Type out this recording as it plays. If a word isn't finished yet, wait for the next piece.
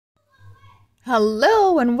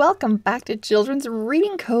Hello and welcome back to Children's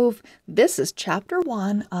Reading Cove. This is chapter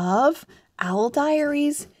 1 of Owl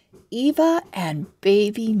Diaries, Eva and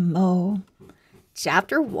Baby Mo.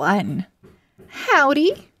 Chapter 1.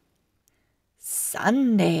 Howdy.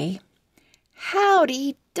 Sunday.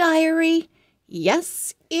 Howdy, diary.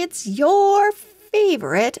 Yes, it's your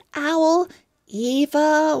favorite owl,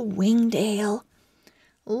 Eva Wingdale.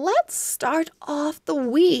 Let's start off the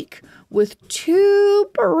week with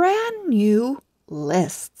 2 brand new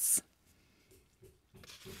lists.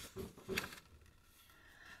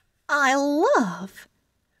 I love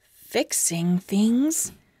fixing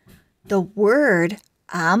things. The word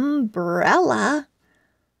umbrella,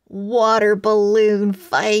 water balloon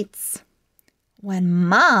fights, when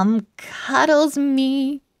Mom cuddles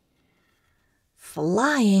me,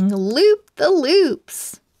 flying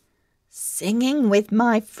loop-the-loops, singing with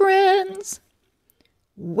my friends,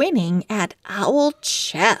 winning at owl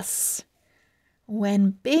chess, when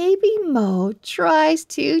Baby Mo tries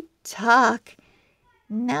to talk,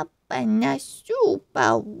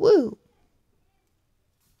 napana-supa-woo.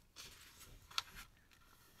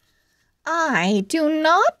 I do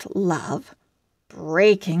not love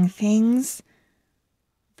breaking things.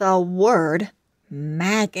 The word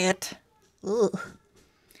maggot. Ugh.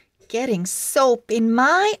 Getting soap in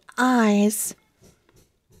my eyes.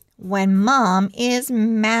 When Mom is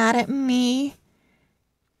mad at me.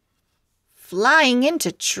 Flying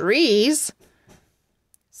into trees.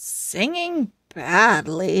 Singing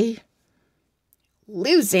badly.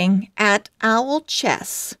 Losing at owl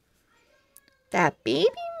chess. That Baby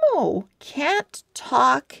Mo can't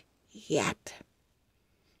talk yet.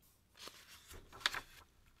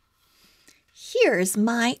 Here's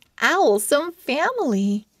my owlsome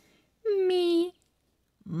family. Me,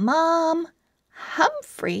 Mom,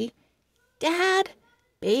 Humphrey, Dad,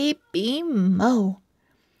 Baby Mo.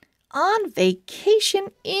 On vacation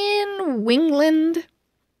in Wingland.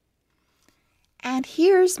 And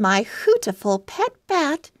here's my hootiful pet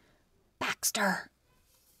bat, Baxter.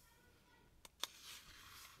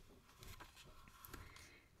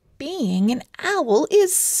 Being an owl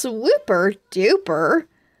is swooper duper.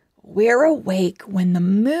 We're awake when the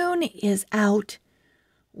moon is out.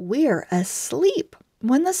 We're asleep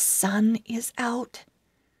when the sun is out.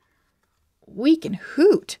 We can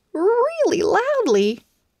hoot really loudly.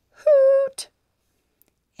 Hoot!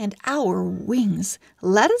 And our wings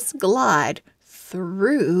let us glide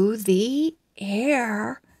through the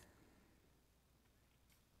air.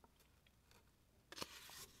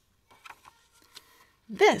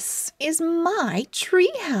 This is my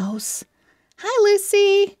treehouse. Hi,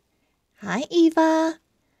 Lucy. Hi, Eva.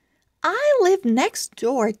 I live next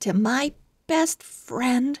door to my best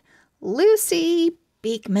friend, Lucy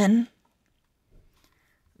Beekman.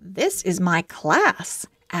 This is my class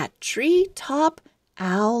at Treetop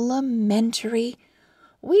Elementary.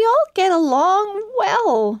 We all get along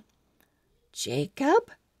well. Jacob,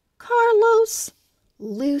 Carlos,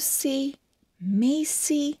 Lucy,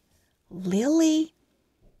 Macy, Lily,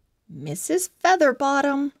 Mrs.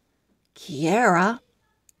 Featherbottom, Kiara,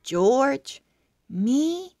 George,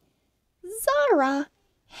 me, Zara,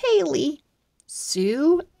 Haley,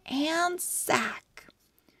 Sue, and Zach.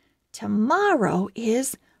 Tomorrow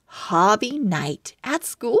is hobby night at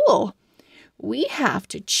school. We have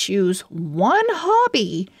to choose one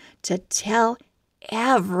hobby to tell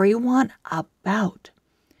everyone about.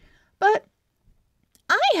 But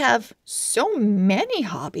I have so many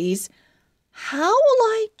hobbies. How will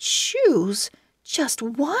I choose just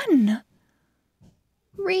one?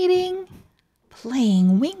 Reading,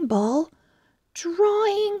 playing wing ball,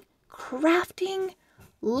 drawing, crafting,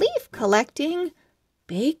 leaf collecting,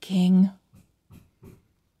 baking.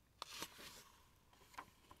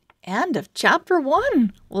 End of chapter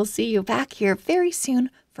 1. We'll see you back here very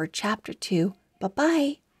soon for chapter 2.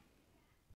 Bye-bye.